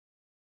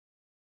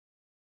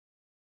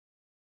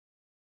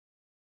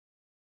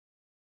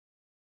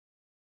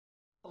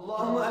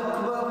Allahu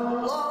Akbar,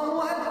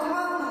 Allahu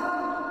Akbar.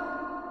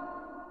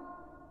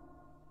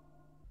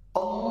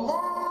 Allahu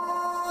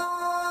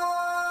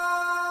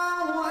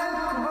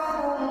Akbar,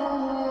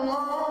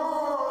 Allahu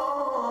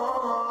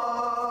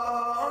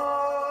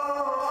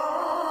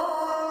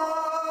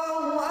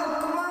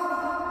Akbar.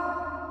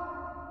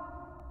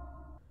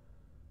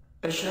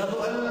 Ashhadu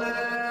an la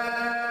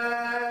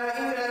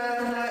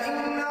ilaha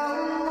illa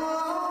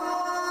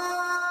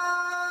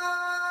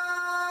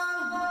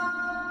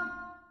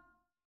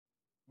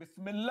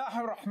Bismillah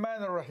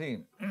ar-Rahman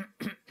ar-Rahim.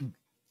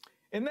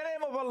 In the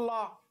name of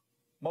Allah,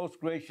 most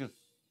gracious,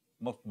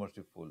 most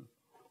merciful,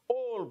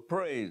 all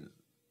praise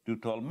due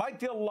to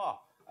Almighty Allah,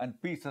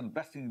 and peace and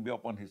blessings be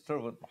upon His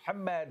servant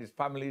Muhammad, his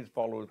family, his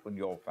followers, and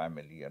your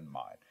family and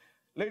mine.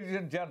 Ladies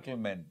and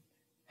gentlemen,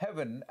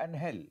 heaven and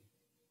hell.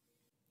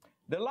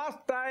 The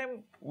last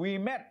time we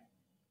met,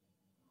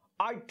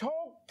 I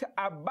talked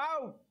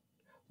about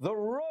the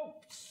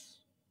ropes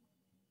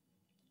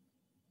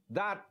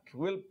that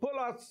will pull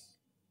us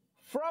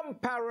from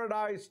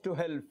paradise to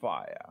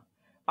hellfire.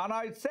 And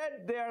I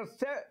said there,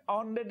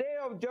 on the day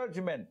of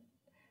judgment,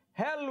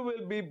 hell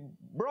will be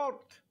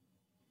brought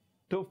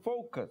to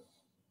focus,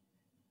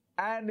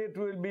 and it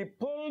will be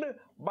pulled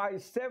by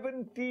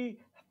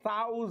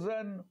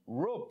 70,000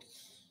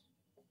 ropes.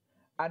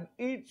 And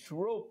each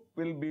rope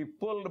will be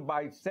pulled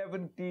by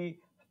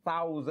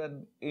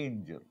 70,000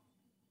 angels.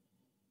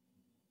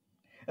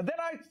 And then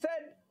I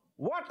said,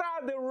 what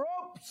are the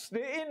ropes,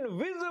 the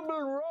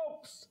invisible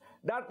ropes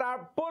that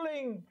are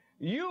pulling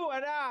you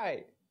and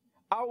I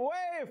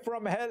away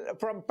from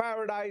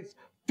paradise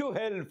to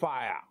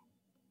hellfire?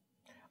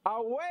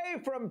 Away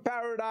from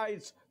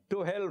paradise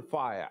to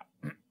hellfire.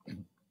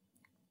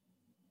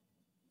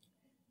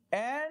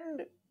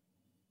 And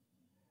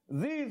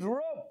these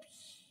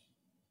ropes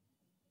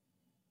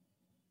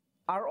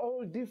are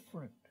all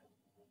different.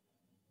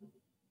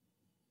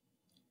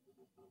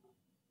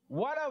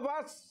 One of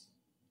us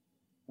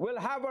will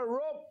have a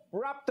rope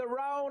wrapped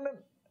around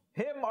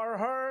him or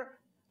her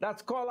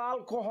that's called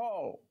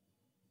alcohol.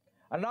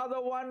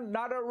 Another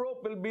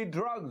rope will be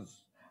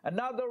drugs.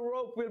 Another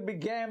rope will be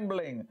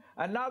gambling.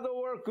 Another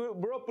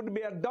rope would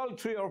be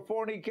adultery or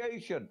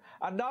fornication.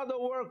 Another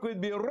rope would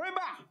be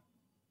riba.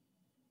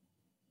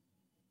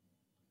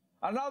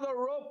 Another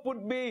rope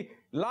would be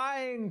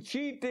lying,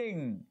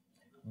 cheating,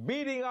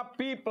 beating up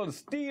people,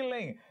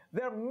 stealing.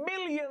 There are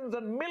millions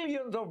and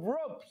millions of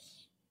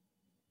ropes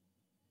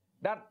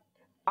that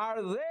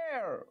are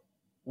there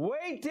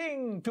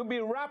waiting to be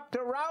wrapped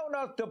around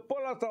us to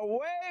pull us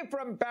away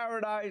from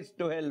paradise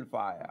to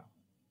hellfire.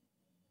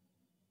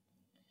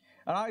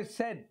 And I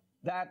said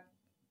that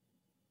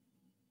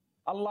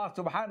Allah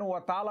subhanahu wa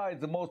ta'ala is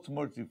the most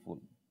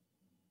merciful.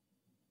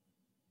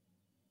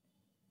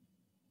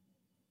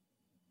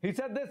 He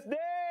said, this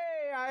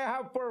day I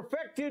have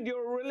perfected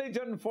your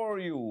religion for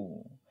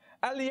you.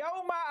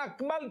 اليوم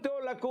أكملت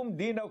لكم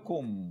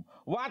دينكم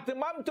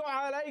وأتممت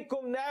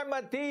عليكم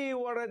نعمتي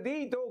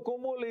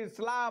ورديتكم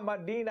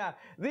الإسلام دينا.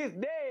 This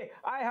day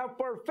I have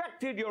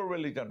perfected your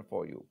religion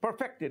for you.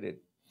 Perfected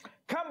it.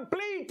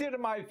 Completed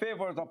my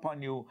favors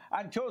upon you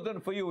and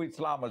chosen for you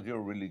Islam as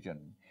your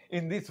religion.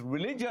 In this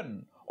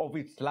religion of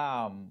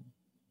Islam,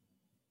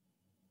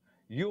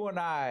 you and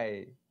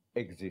I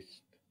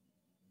exist.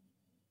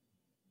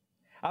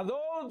 And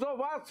those of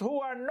us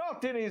who are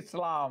not in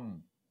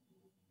Islam,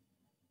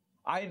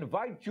 I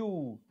invite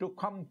you to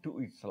come to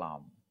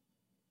Islam.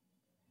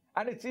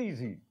 And it's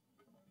easy.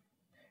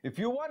 If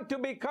you want to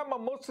become a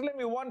Muslim,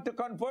 you want to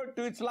convert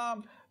to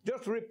Islam,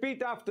 just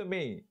repeat after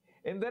me.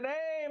 In the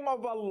name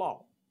of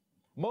Allah,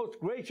 most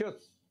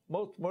gracious,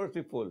 most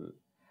merciful,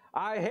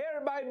 I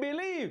hereby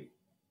believe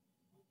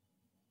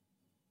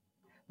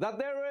that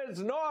there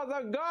is no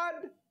other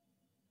God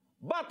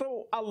but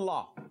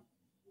Allah.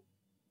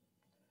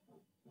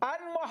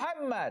 And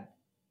Muhammad,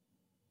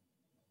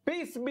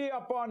 peace be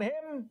upon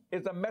him,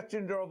 is a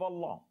messenger of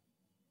Allah.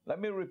 Let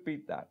me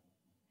repeat that.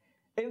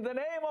 In the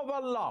name of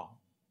Allah,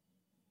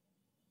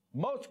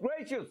 most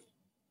gracious,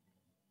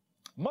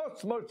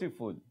 most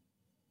merciful,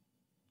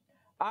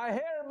 I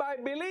hereby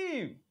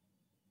believe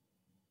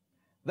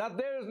that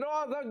there is no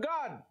other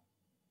God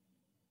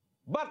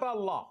but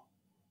Allah.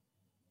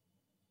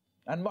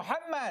 And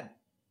Muhammad,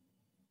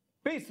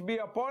 peace be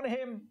upon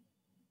him,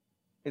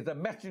 is a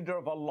messenger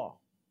of Allah.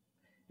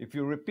 If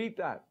you repeat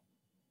that,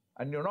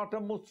 and you're not a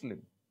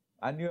Muslim,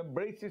 and you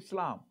embrace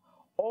Islam,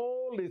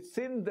 all the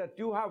sins that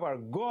you have are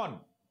gone.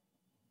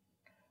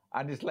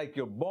 And it's like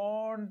you're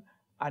born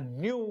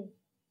anew,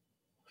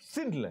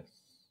 sinless.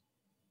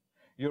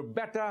 You're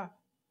better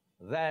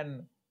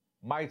than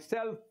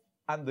myself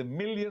and the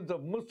millions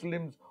of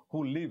Muslims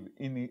who live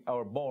in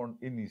or born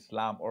in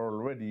Islam or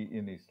already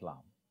in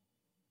Islam.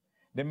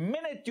 The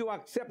minute you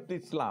accept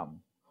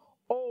Islam,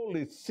 all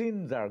the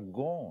sins are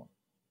gone.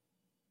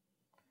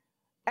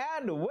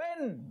 And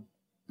when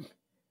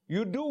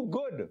you do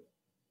good,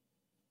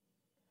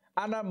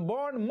 and a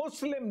born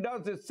Muslim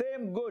does the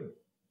same good,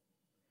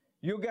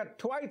 you get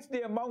twice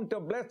the amount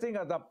of blessing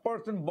as a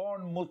person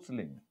born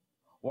Muslim.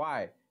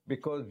 Why?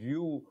 Because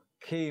you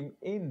came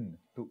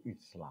into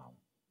Islam.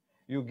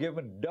 You're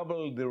given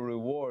double the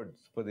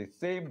rewards for the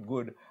same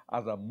good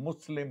as a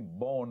Muslim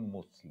born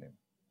Muslim.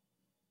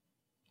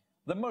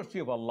 The mercy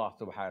of Allah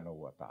subhanahu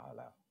wa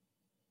ta'ala.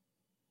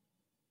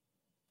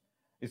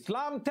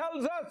 Islam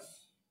tells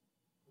us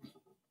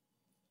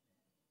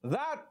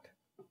that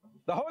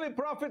the Holy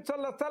Prophet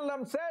sallallahu alaihi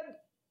wasallam said,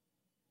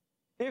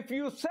 if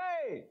you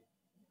say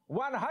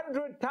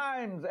 100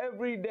 times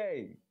every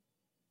day,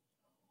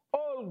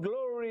 all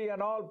glory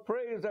and all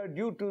praise are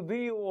due to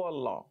thee, O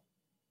Allah.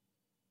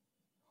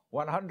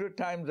 100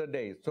 times a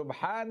day.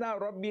 Subhana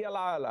Rabbiyal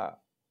Ala.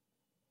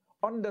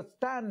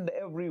 Understand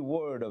every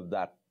word of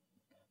that.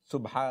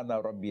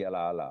 Subhana Rabbiyal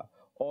Ala.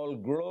 All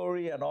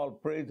glory and all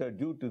praise are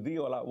due to thee,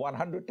 O Allah.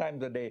 100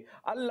 times a day.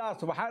 Allah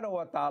subhanahu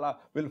wa ta'ala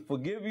will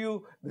forgive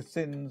you the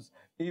sins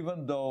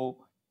even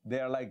though they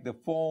are like the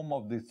foam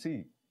of the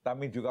sea. That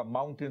means you got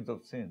mountains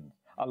of sins.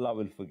 Allah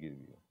will forgive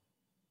you.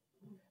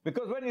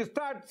 Because when you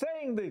start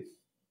saying this,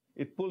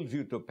 it pulls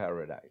you to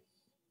paradise.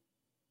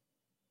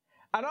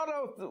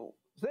 Another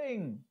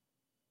thing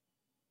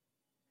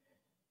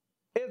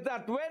is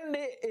that when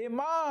the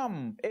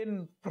Imam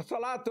in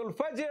Salatul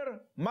Fajr,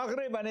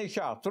 Maghrib and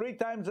Isha, 3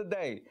 times a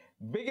day,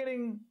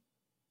 beginning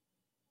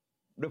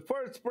the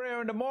first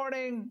prayer in the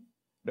morning,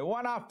 the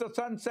one after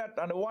sunset,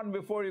 and the one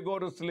before you go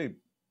to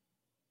sleep,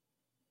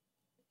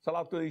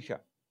 Salatul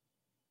Isha.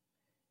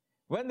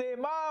 When the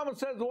Imam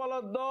says,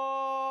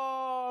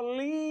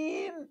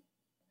 Waladdaleen,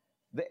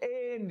 the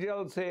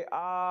angels say,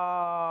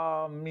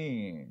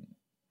 Ameen.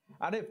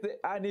 And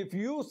if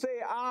you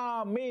say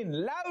Ameen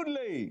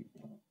loudly,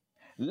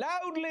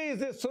 loudly is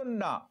the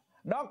sunnah,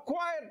 not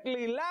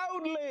quietly,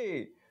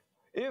 loudly.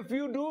 If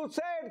you do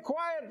say it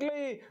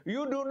quietly,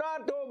 you do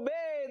not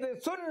obey the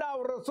sunnah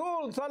of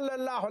Rasul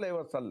sallallahu alayhi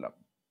wa sallam.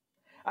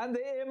 And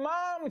the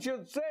Imam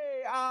should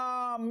say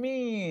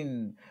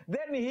Ameen.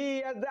 Then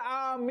he has the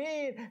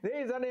Ameen. There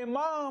is an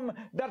Imam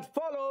that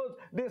follows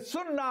the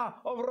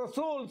Sunnah of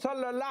Rasul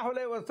sallallahu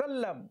alayhi wa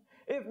sallam.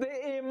 If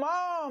the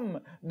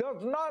Imam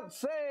does not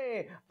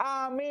say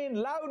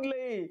Ameen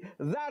loudly,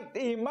 that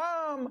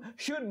Imam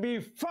should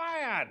be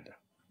fired.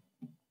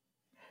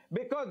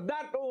 Because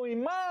that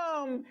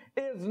Imam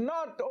is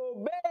not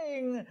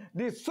obeying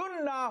the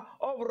Sunnah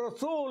of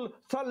Rasul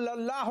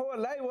sallallahu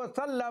alayhi wa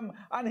sallam,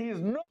 and he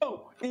is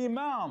no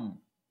Imam.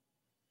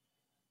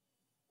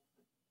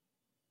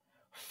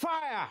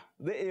 Fire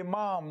the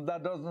Imam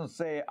that doesn't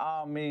say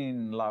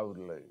Ameen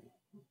loudly.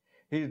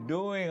 He's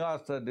doing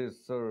us a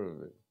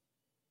disservice.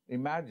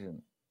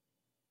 Imagine,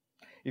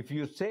 if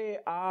you say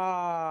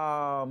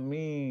Ameen,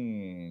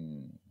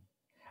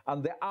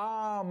 and the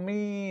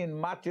Ameen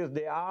matches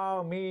the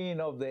Ameen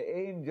of the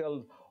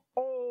angels,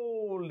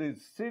 all the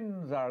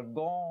sins are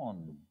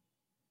gone.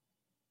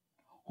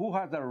 Who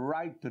has a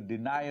right to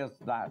deny us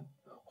that?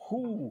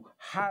 Who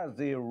has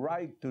a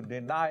right to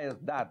deny us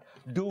that?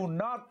 Do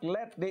not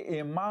let the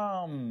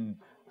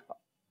Imam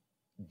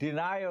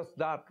deny us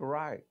that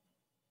right.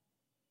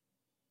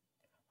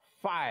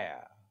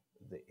 Fire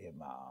the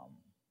Imam.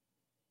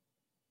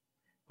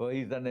 For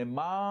he's an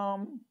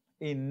Imam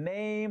in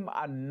name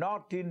and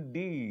not in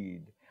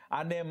deed.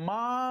 An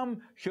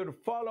Imam should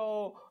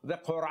follow the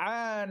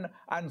Quran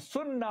and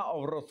Sunnah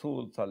of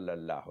Rasul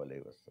sallallahu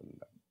alayhi wa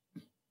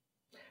sallam.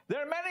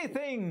 There are many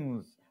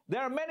things,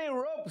 there are many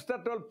ropes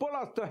that will pull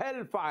us to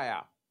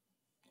hellfire.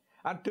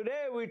 And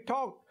today we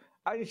talk,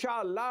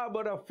 inshallah,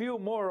 about a few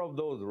more of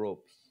those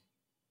ropes.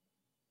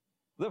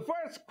 The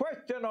first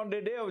question on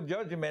the Day of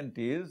Judgment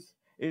is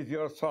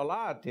your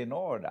salat in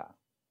order?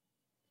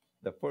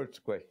 The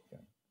first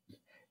question.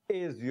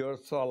 Is your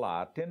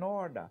salat in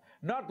order?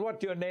 Not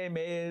what your name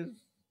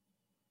is,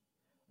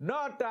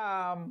 not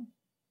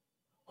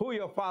who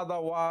your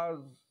father was,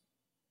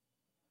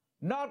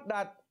 not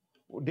that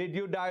did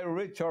you die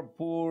rich or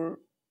poor.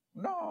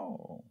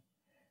 No.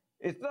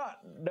 It's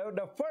not.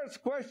 The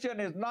first question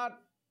is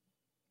not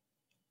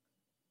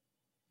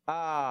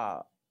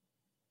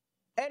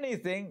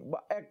anything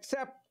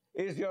except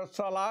is your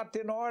salat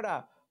in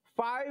order?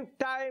 5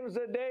 times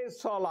a day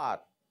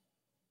salat.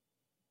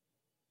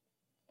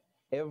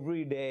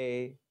 Every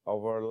day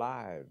of our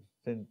lives,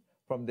 since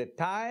from the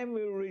time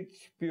we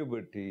reach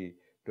puberty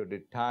to the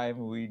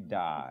time we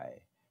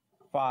die,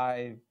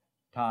 5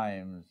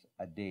 times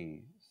a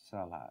day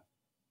salat.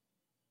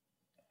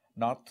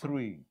 Not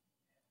 3,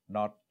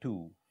 not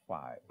 2,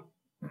 5.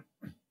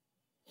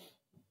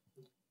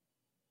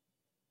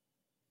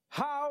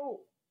 How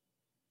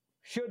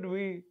should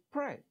we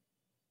pray?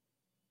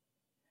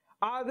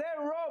 Are there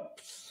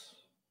ropes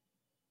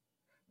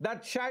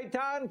that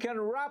shaitan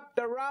can wrap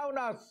around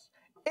us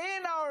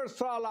in our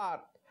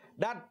salat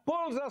that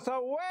pulls us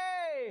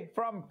away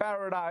from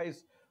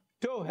paradise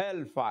to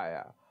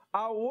hellfire?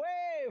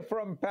 Away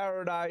from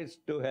paradise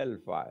to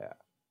hellfire.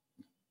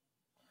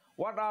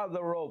 What are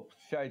the ropes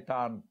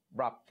shaitan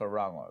wraps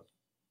around us?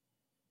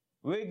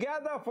 We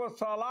gather for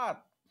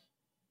salat.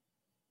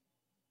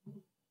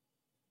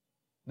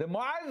 The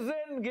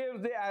muazzin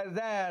gives the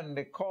azan,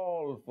 the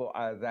call for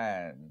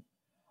azan.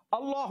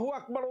 Allahu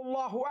Akbar,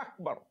 Allahu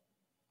Akbar.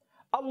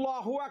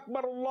 Allahu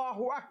Akbar,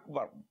 Allahu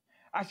Akbar.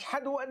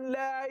 Ashhadu an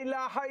la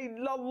ilaha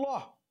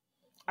illallah.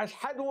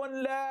 Ashhadu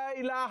an la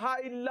ilaha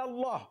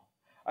illallah.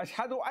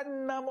 Ashhadu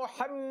anna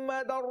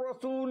Muhammadan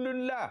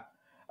Rasulullah.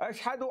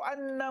 Ashhadu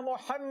anna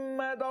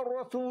Muhammadan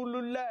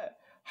Rasulullah.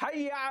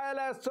 Hayya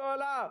ala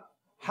salah.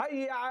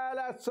 Hayya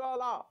ala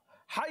salah.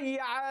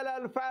 Hayya ala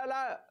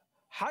al-falah.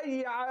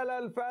 Hayya ala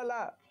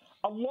al-falah.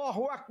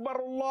 Allahu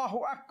Akbar,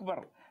 Allahu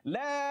Akbar.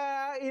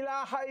 La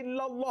ilaha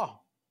illallah.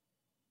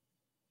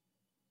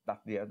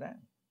 That's the adhan.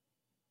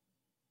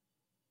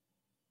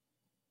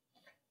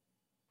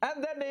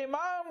 And then the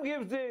Imam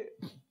gives the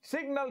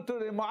signal to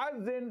the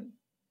Muazzin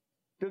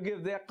to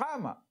give the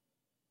Iqamah.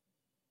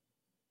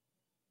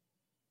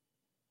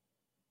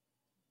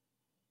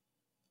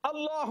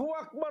 Allahu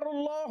Akbar,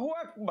 Allahu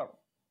Akbar.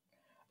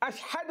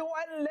 Ashhadu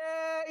an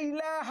la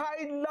ilaha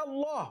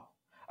illallah.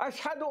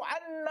 Ashhadu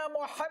anna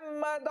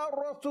Muhammadan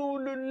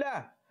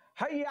Rasulullah.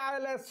 Hayya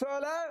ala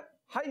salah,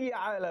 hayya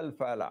ala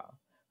al-falah.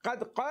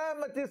 قد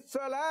قامت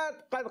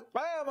الصلاة قد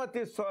قامت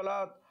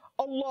الصلاة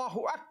الله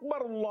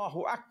أكبر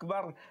الله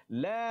أكبر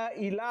لا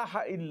إله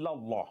إلا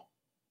الله.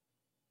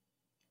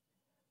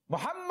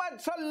 Muhammad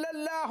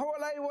sallallahu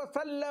alayhi wa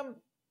sallam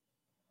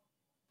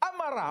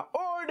amara,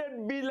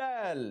 ordered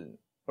Bilal,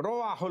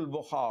 Rawahul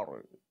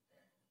Bukhari,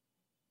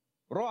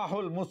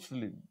 Rawahul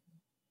Muslim,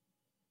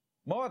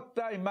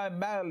 Muwatta Imam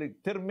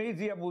Malik,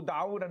 Tirmizi, Abu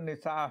Dawud, and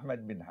Nisa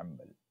Ahmad bin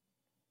Hanbal.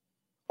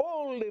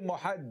 All the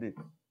muhaddith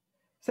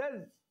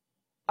says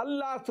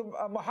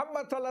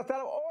Muhammad sallallahu alayhi wa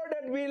sallam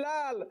ordered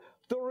Bilal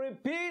to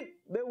repeat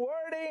the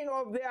wording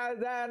of the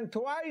adhan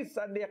twice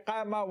and the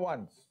iqamah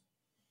once.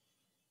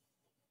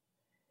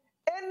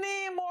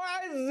 Any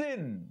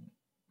muazzin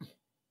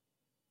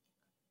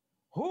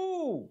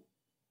who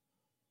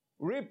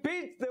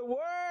repeats the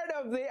word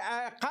of the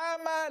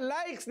iqamah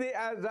likes the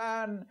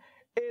adhan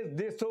is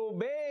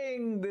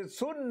disobeying the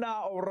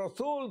sunnah of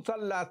Rasul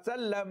sallallahu alaihi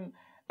wasallam,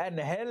 and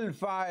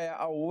hellfire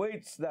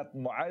awaits that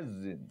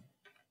muazzin.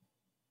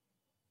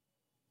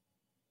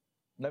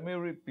 Let me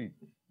repeat.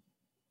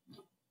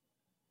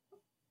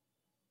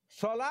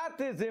 Salat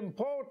is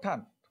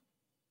important.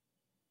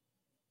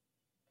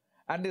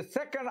 And the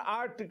second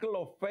article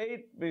of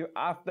faith,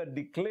 after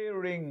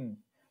declaring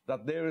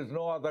that there is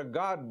no other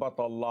God but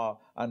Allah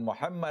and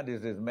Muhammad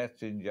is his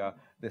messenger,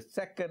 the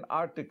second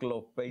article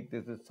of faith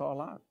is the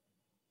Salat.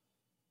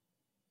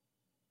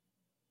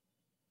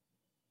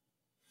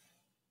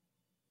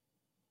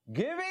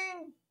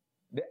 Giving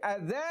the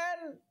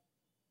adhan,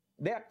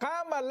 the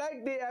iqamah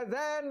like the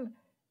adhan,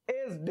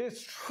 is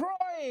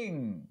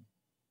destroying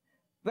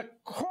the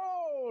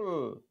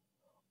call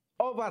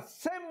of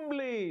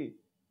assembly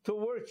to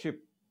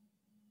worship.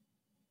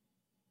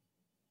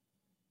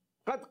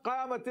 قد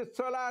قامت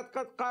الصلاة,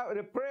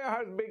 the prayer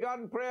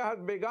has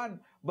begun,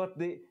 but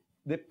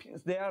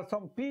there are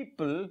some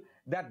people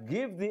that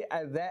give the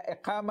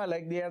iqamah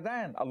like the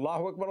adhan.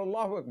 Allahu Akbar,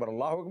 Allahu Akbar,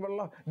 Allahu Akbar,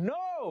 Allah.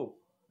 No,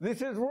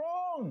 this is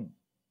wrong.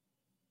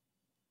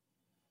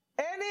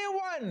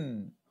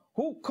 Anyone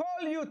who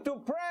call you to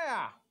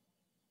prayer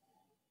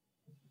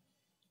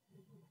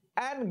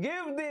and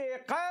give the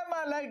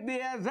iqamah like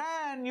the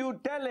azan, you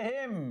tell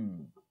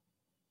him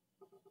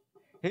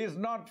he's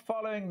not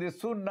following the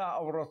sunnah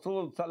of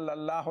Rasul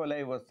sallallahu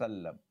alayhi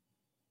wasallam,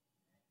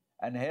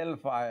 and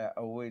hellfire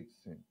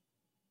awaits him.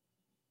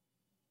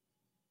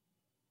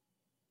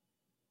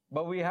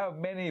 But we have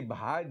many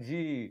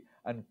bhaji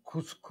and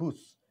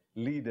couscous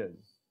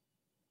leaders.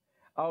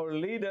 Our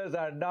leaders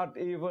are not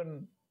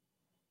even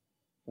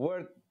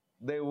worth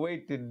their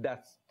weight in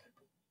dust.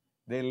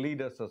 They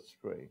lead us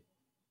astray.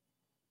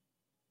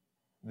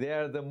 They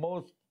are the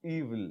most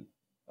evil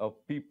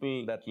of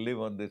people that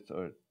live on this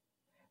earth.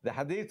 The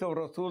hadith of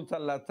Rasul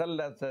sallallahu alaihi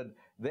wasallam said,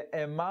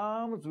 the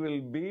imams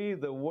will be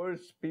the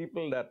worst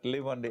people that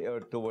live on the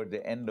earth towards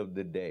the end of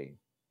the day.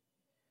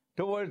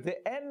 Towards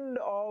the end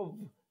of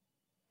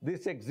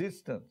this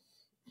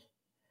existence,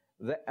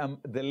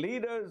 the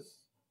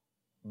leaders,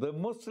 the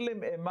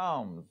Muslim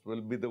imams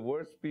will be the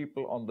worst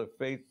people on the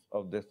face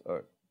of this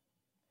earth,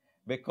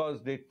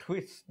 because they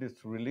twist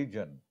this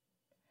religion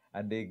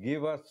and they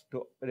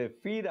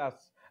feed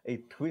us a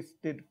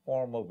twisted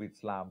form of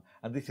Islam,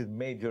 and this is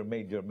major,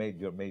 major,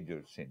 major,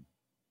 major sin.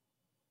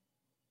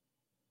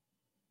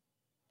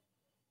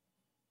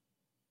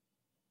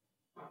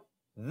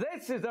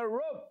 This is a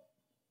rope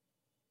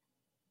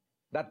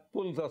that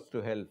pulls us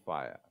to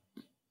hellfire.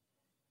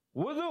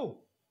 Wudu.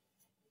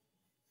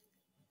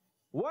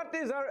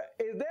 Is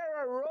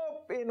there a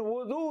rope in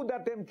wudu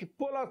that can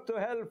pull us to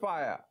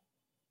hellfire?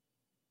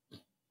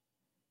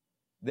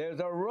 There's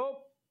a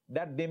rope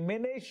that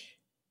diminishes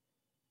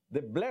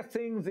the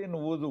blessings in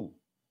wudu.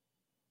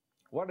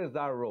 What is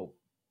that rope?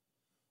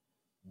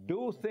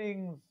 Do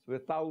things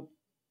without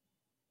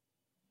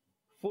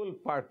full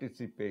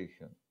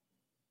participation.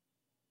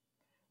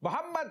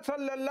 Muhammad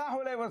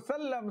sallallahu alayhi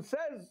wasallam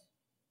says,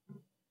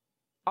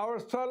 our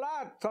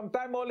salat,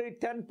 sometimes only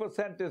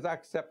 10% is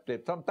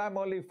accepted, sometimes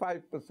only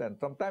 5%,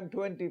 sometimes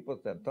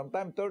 20%,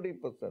 sometimes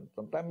 30%,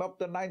 sometimes up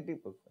to 90%,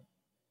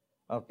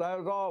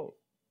 sometimes all.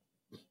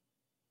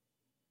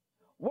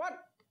 What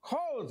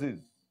causes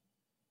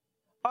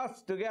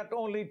us to get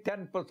only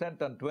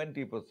 10% and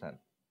 20%?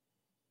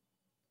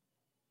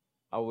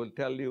 I will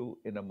tell you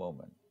in a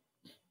moment.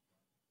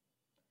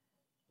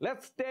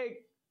 Let's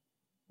take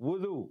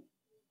wudu,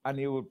 and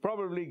you will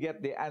probably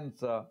get the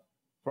answer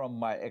from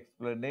my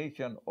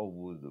explanation of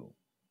wudu.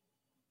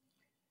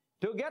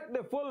 To get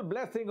the full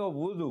blessing of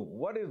wudu,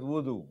 what is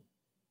wudu?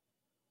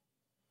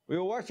 We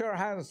wash our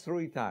hands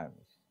 3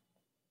 times.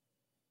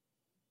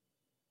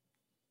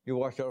 You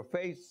wash your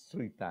face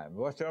 3 times.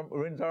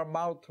 Rinse our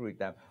mouth 3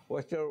 times.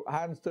 Wash your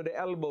hands to the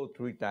elbow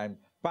 3 times.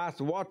 Pass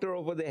water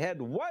over the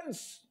head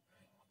once,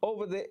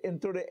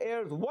 into the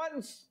ears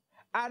once,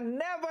 and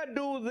never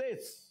do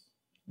this.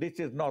 This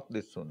is not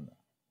the sunnah.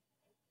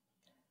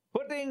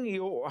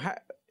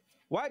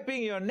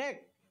 Wiping your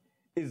neck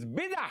is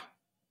bid'ah.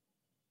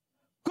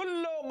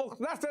 Kullu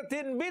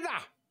mukhtasatin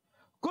bid'ah.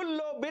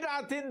 Kullu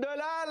bid'atin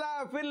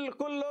dalala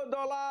kullu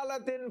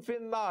dalalatin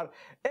finnar.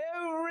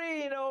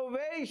 Every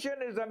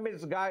innovation is a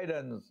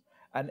misguidance,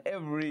 and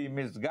every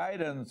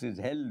misguidance is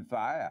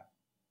hellfire.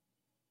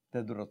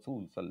 Said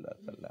Rasul sallallahu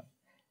alaihi wasallam.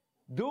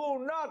 Do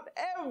not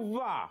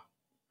ever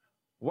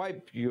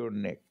wipe your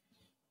neck.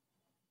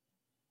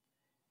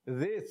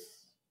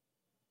 This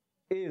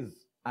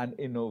is an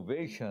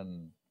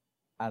innovation,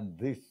 and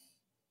this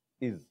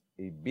is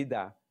a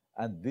bid'ah,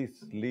 and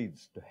this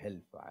leads to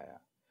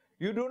hellfire.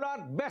 You do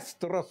not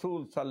best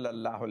Rasul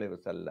sallallahu alaihi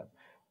wasallam.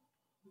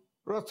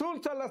 Rasul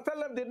sallallahu alaihi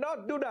wasallam did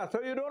not do that,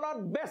 so you do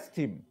not best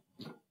him.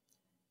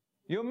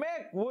 You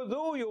make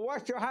wudu, you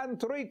wash your hand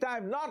 3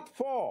 times, not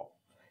 4.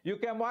 You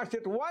can wash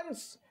it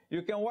once,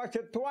 you can wash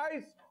it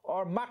twice,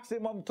 or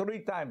maximum 3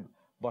 times,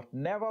 but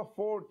never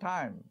 4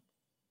 times.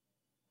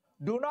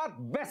 Do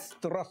not best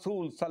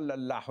Rasul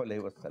sallallahu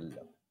alaihi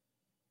wasallam.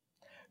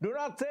 Do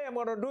not say I'm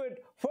going to do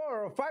it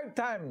 4 or 5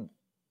 times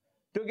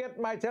to get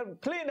myself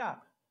cleaner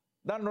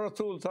than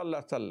Rasul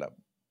sallallahu alaihi wasallam.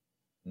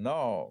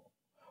 No.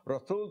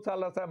 Rasul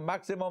sallallahu alaihi wasallam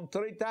maximum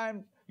 3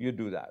 times, you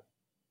do that.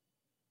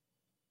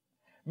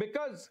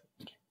 Because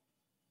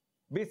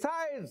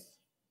besides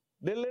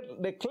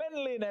the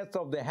cleanliness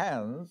of the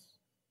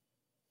hands,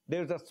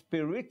 there's a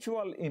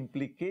spiritual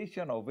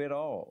implication of it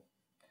all.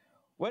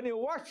 When you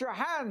wash your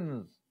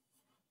hands,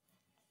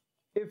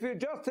 if you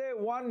just say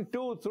 1,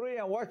 2, 3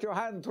 and wash your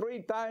hand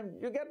 3 times,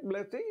 you get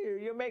blessing,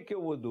 you make your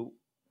wudu.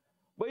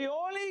 But you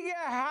only get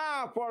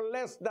half or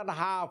less than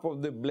half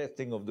of the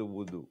blessing of the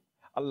wudu.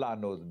 Allah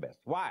knows best.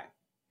 Why?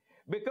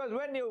 Because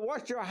when you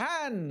wash your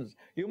hands,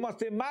 you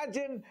must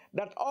imagine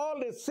that all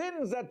the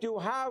sins that you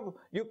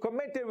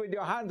committed with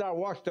your hands are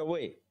washed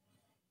away.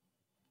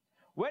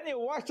 When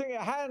you're washing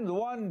your hands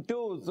 1,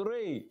 2,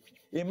 3,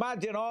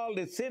 imagine all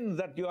the sins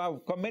that you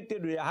have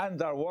committed with your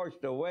hands are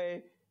washed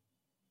away.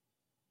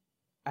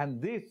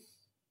 And this,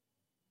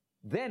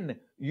 then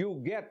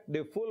you get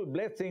the full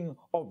blessing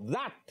of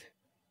that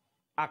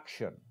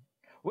action.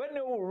 When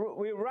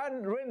we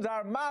rinse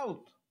our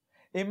mouth,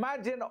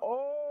 imagine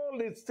all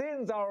the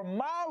sins our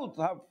mouth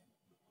have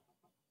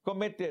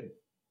committed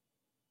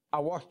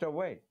are washed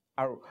away.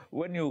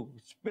 When you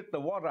spit the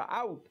water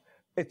out,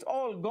 it's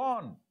all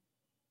gone.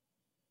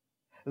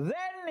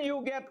 Then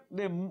you get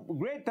the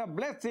greater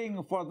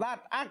blessing for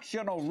that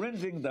action of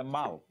rinsing the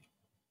mouth.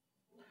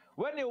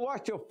 When you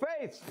wash your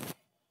face,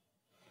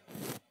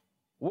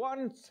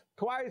 once,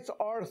 twice,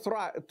 or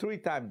 3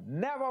 times,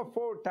 never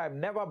 4 times,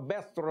 never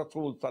best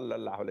Rasul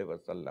sallallahu alaihi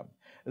wasallam.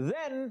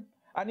 Then,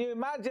 and you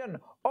imagine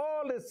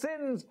all the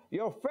sins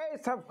your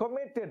face have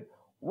committed.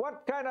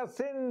 What kind of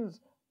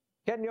sins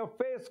can your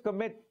face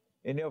commit?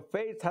 In your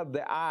face have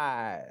the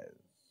eyes,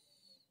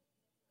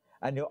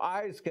 and your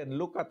eyes can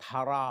look at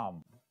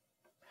haram,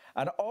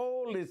 and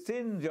all the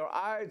sins your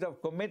eyes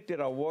have committed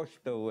are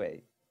washed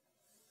away.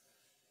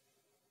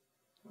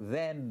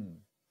 Then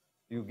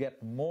you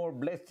get more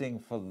blessing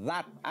for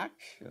that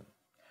action.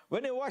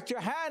 When you wash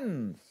your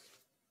hands,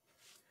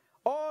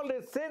 all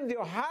the sins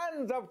your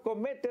hands have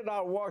committed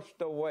are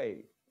washed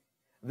away.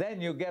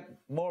 Then you get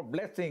more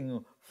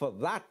blessing for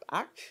that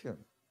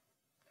action.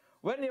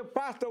 When you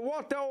pass the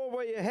water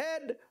over your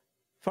head,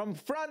 from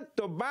front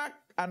to back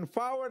and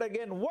forward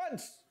again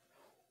once,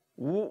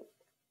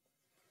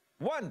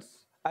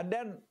 and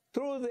then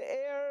through the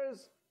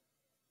ears,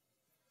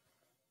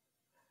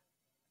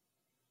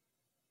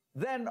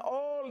 then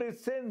all the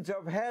sins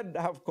your head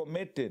have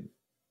committed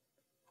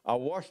are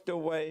washed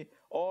away.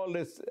 All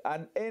this,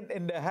 and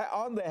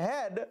on the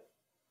head,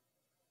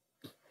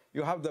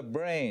 you have the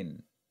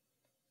brain.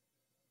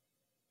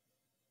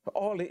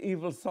 All the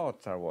evil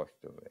thoughts are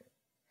washed away.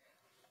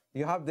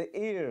 You have the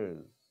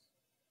ears.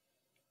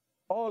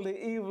 All the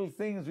evil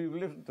things we've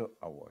listened to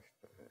are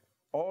washed away.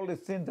 All the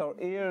sins our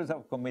ears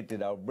have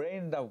committed, our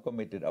brains have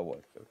committed are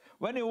washed away.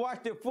 When you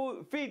wash your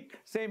feet,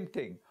 same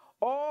thing.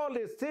 All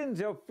the sins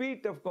your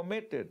feet have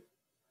committed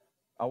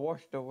are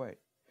washed away.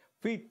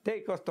 Feet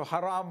take us to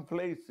haram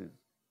places.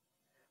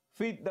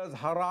 Feet does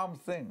haram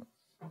things,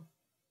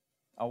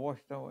 are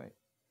washed away.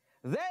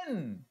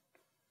 Then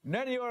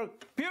you are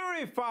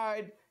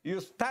purified, you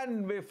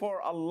stand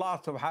before Allah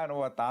subhanahu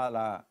wa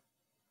ta'ala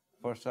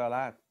for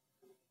salat.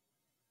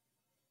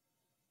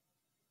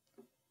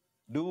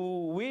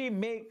 Do we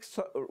make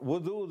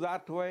wudu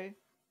that way?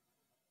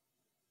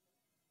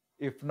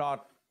 If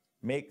not,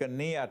 make a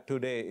niyyah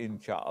today,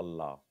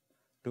 insha'Allah,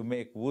 to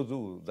make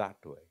wudu that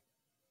way.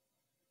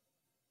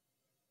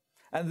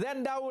 And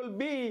then there will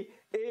be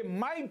a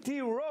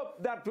mighty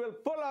rope that will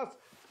pull us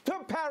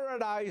to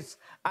paradise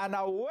and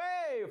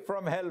away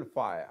from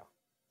hellfire.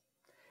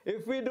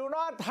 If we do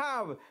not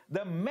have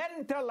the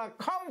mental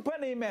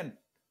accompaniment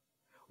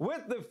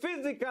with the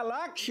physical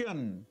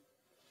action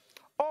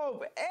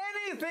of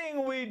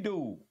anything we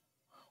do,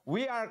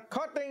 we are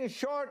cutting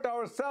short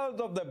ourselves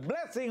of the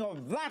blessing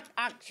of that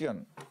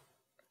action.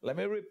 Let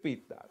me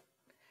repeat that.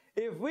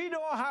 If we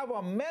don't have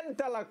a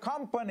mental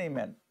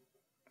accompaniment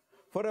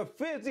for a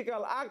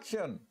physical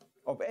action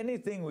of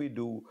anything we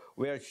do,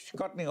 we are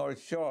cutting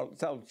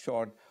ourselves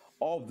short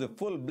of the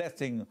full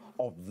blessing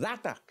of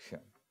that action.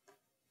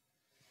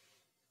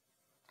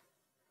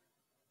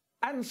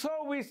 And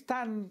so we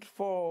stand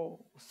for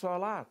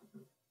salat.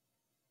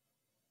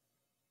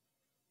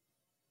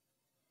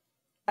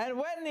 And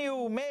when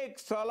you make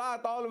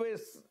salat,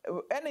 always,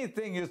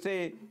 anything you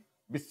say,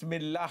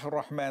 Bismillah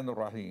ar-Rahman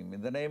ar-Rahim,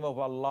 in the name of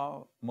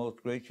Allah,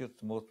 most gracious,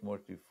 most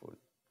merciful.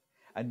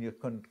 And you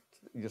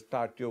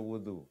start your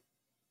wudu.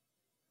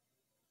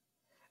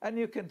 And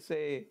you can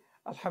say,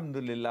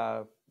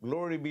 Alhamdulillah,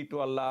 glory be to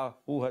Allah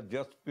who has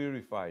just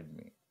purified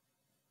me.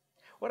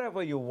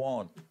 Whatever you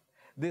want.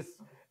 This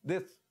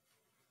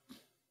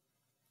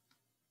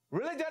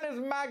religion is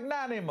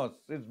magnanimous,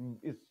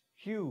 it's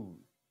huge,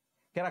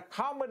 can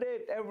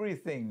accommodate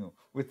everything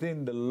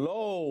within the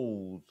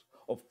laws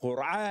of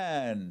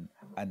Quran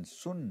and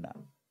Sunnah.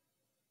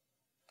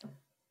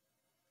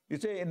 You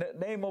say, in the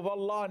name of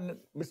Allah,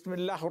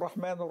 Bismillah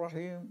ar-Rahman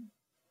ar-Rahim,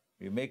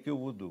 you make your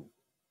wudu.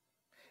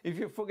 If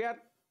you forget,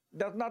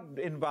 does not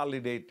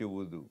invalidate your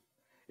wudu.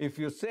 If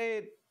you say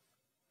it,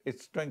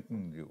 it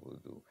strengthens your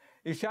wudu.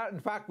 In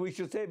fact, we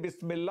should say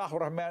Bismillah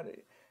ar-Rahman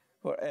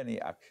for any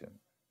action.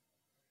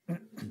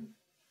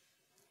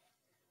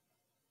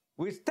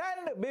 We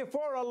stand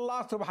before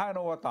Allah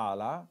subhanahu wa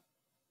ta'ala.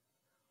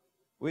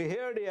 We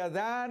hear the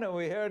adhan and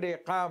we hear the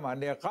iqamah.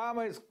 And the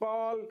iqamah is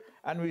called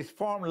and we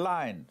form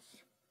lines.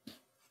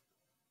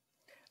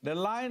 The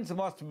lines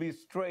must be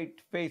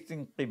straight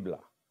facing Qibla.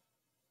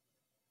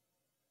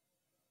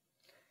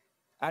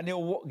 And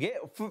you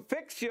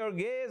fix your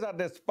gaze at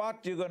the spot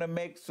you're going to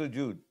make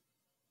sujood.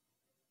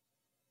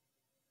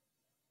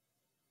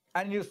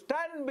 And you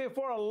stand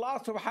before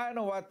Allah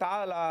subhanahu wa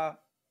ta'ala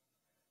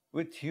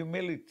with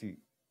humility.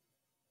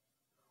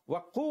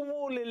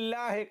 وَقُومُوا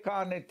لِلَّهِ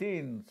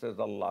قَانِتِينَ, says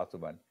Allah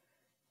subhanahu.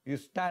 You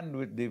stand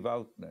with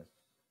devoutness.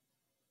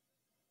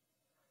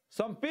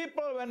 Some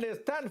people, when they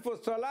stand for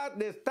salat,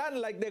 they stand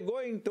like they're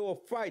going to a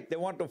fight. They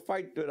want to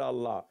fight with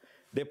Allah.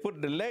 They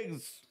put the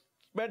legs,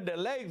 spread the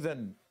legs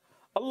and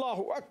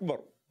Allahu Akbar.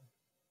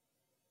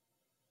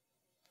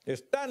 You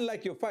stand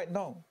like you fight.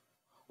 No.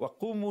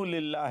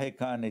 وَقُومُوا لِلَّهِ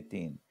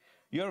قَانِتِينَ.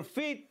 Your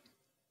feet,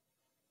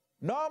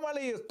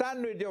 normally you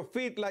stand with your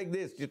feet like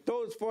this, your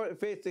toes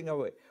facing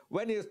away.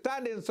 When you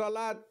stand in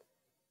salat,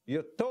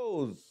 your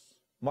toes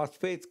must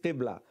face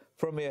Qibla.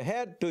 From your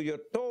head to your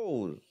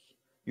toes,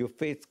 you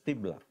face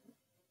Qibla.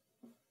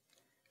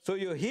 So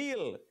your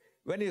heel,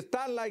 when you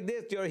stand like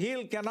this, your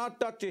heel cannot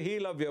touch the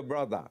heel of your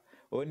brother.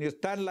 When you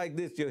stand like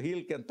this, your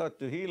heel can touch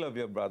the heel of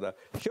your brother.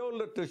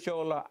 Shoulder to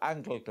shoulder,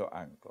 ankle to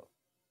ankle.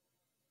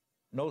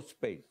 No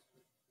space.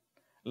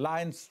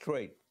 Line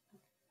straight.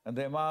 And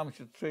the Imam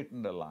should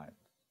straighten the line.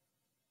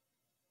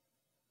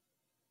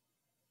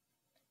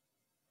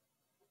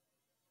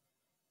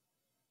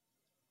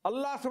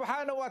 Allah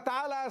subhanahu wa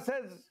ta'ala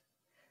says,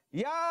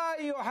 Ya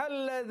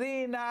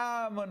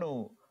ayyuhalladhina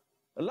amanu,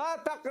 la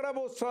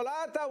taqrabu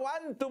salata wa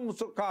antum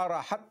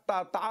sukara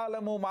hatta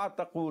ta'alamu ma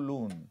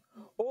taqulun.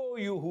 O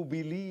you who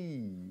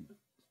believe,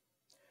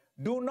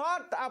 do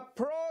not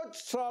approach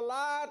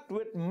salat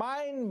with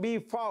mind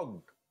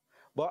befogged,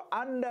 but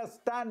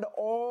understand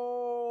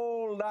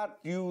all that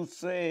you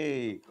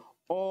say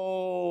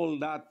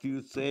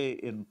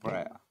in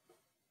prayer.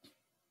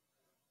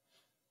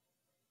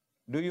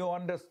 Do you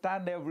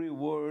understand every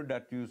word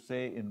that you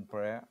say in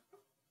prayer?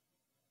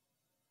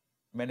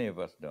 Many of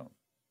us don't.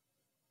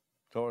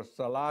 So our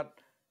salat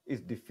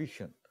is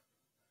deficient.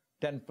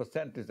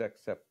 10% is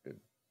accepted.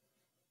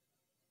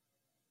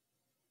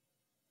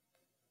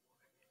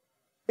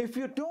 If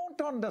you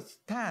don't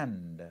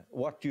understand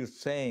what you're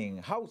saying,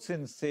 how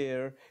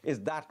sincere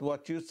is that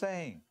what you're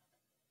saying?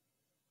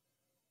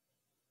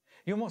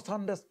 You must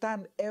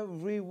understand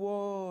every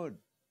word,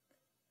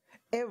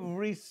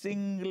 every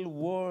single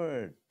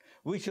word.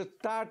 We should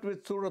start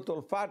with Surah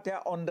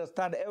Al-Fatiha,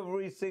 understand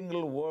every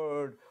single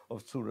word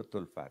of Surah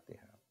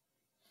Al-Fatiha.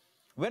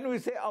 When we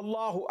say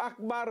Allahu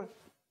Akbar,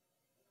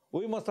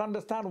 we must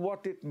understand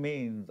what it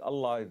means.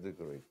 Allah is the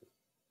greatest.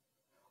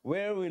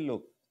 Where we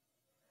look,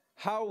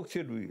 how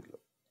should we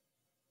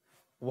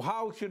look?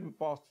 How should we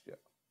posture?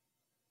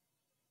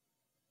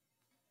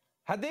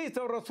 Hadith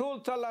of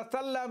Rasul Sallallahu Alaihi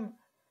Wasallam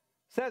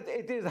says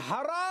it is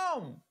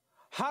haram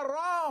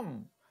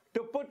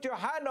to put your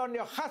hand on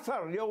your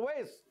khasar, your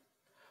waist,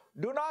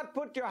 Do not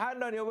put your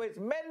hand on your waist.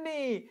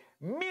 Many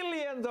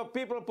millions of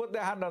people put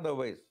their hand on the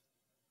waist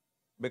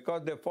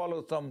because they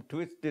follow some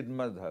twisted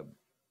madhab.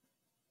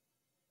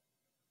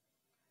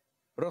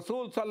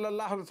 Rasul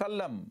sallallahu alaihi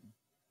wasallam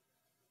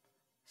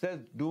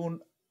says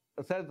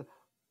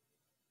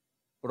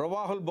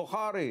Rawahul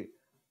Bukhari,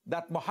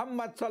 that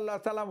Muhammad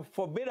sallallahu alaihi wasallam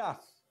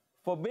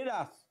forbid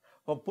us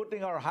from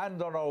putting our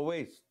hands on our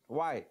waist.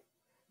 Why?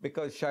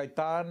 Because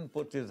shaitan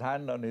puts his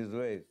hand on his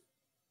waist.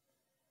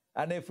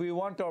 And if we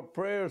want our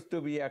prayers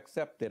to be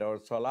accepted, or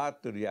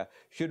salat to be,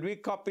 should we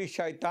copy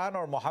shaitan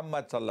or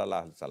Muhammad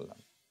sallallahu alaihi wasallam?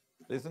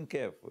 Listen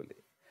carefully.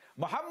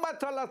 Muhammad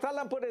sallallahu alaihi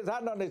wasallam put his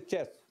hand on his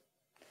chest.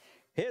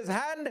 His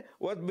hand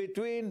was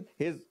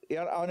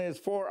on his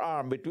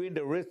forearm, between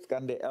the wrist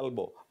and the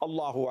elbow.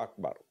 Allahu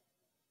Akbar.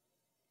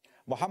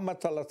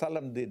 Muhammad sallallahu alaihi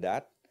wasallam did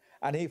that,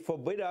 and he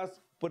forbid us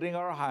putting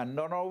our hand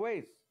on our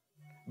waist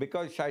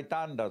because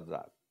shaitan does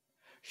that.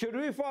 Should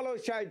we follow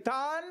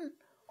shaitan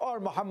or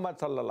Muhammad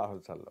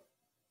sallallahu alaihi wasallam?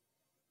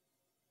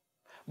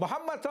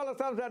 Muhammad sallallahu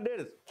alaihi wasallam said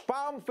this: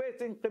 palm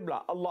facing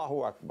Qibla.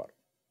 Allahu Akbar.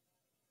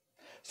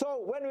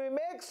 So when we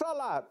make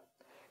salat,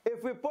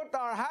 if we put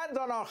our hands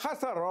on our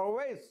khasar, our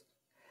waist,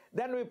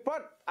 then we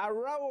put a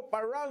rope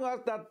around us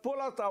that pull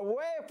us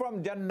away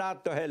from Jannah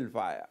to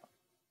hellfire.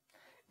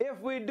 If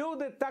we do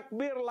the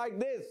takbir like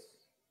this,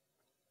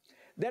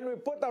 then we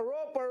put a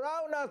rope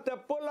around us to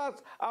pull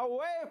us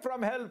away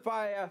from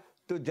hellfire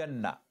to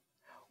Jannah.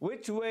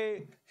 Which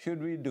way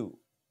should we do?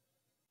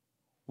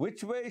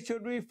 Which way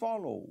should we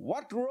follow?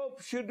 What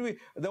rope should we,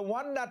 the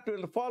one that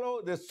will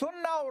follow the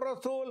Sunnah of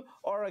Rasul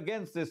or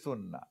against the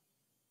Sunnah?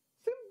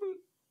 Simple.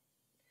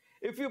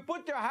 If you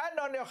put your hand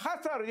on your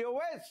khasar, your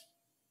waist,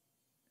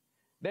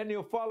 then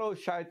you follow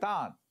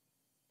shaitan.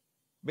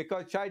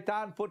 Because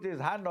shaitan put his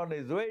hand on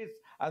his waist,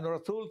 and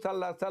Rasul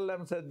sallallahu alaihi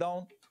wasallam said,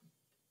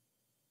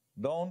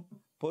 don't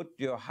put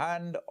your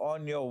hand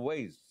on your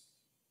waist.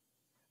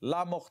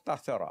 La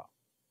mukhtasara.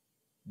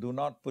 Do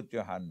not put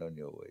your hand on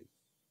your waist.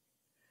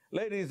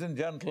 Ladies and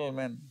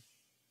gentlemen,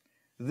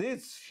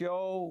 this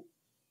show,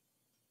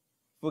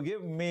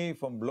 forgive me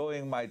from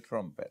blowing my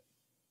trumpet,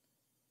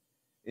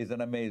 is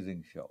an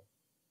amazing show.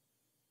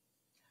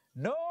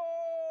 No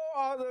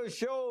other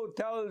show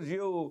tells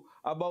you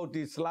about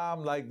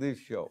Islam like this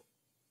show.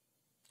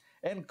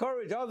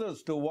 Encourage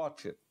others to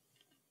watch it.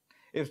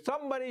 If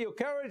you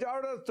encourage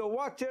others to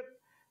watch it,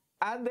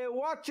 and they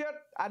watch it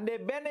and they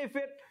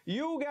benefit,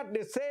 you get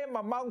the same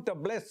amount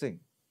of blessing.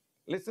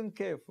 Listen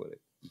carefully.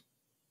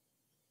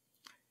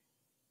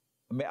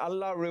 May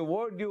Allah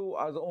reward you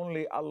as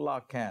only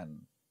Allah can.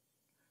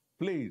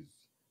 Please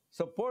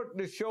support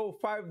the show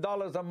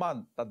 $5 a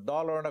month,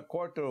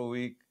 $1.25 a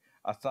week.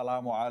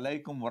 Assalamu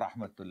alaikum wa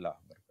rahmatullah.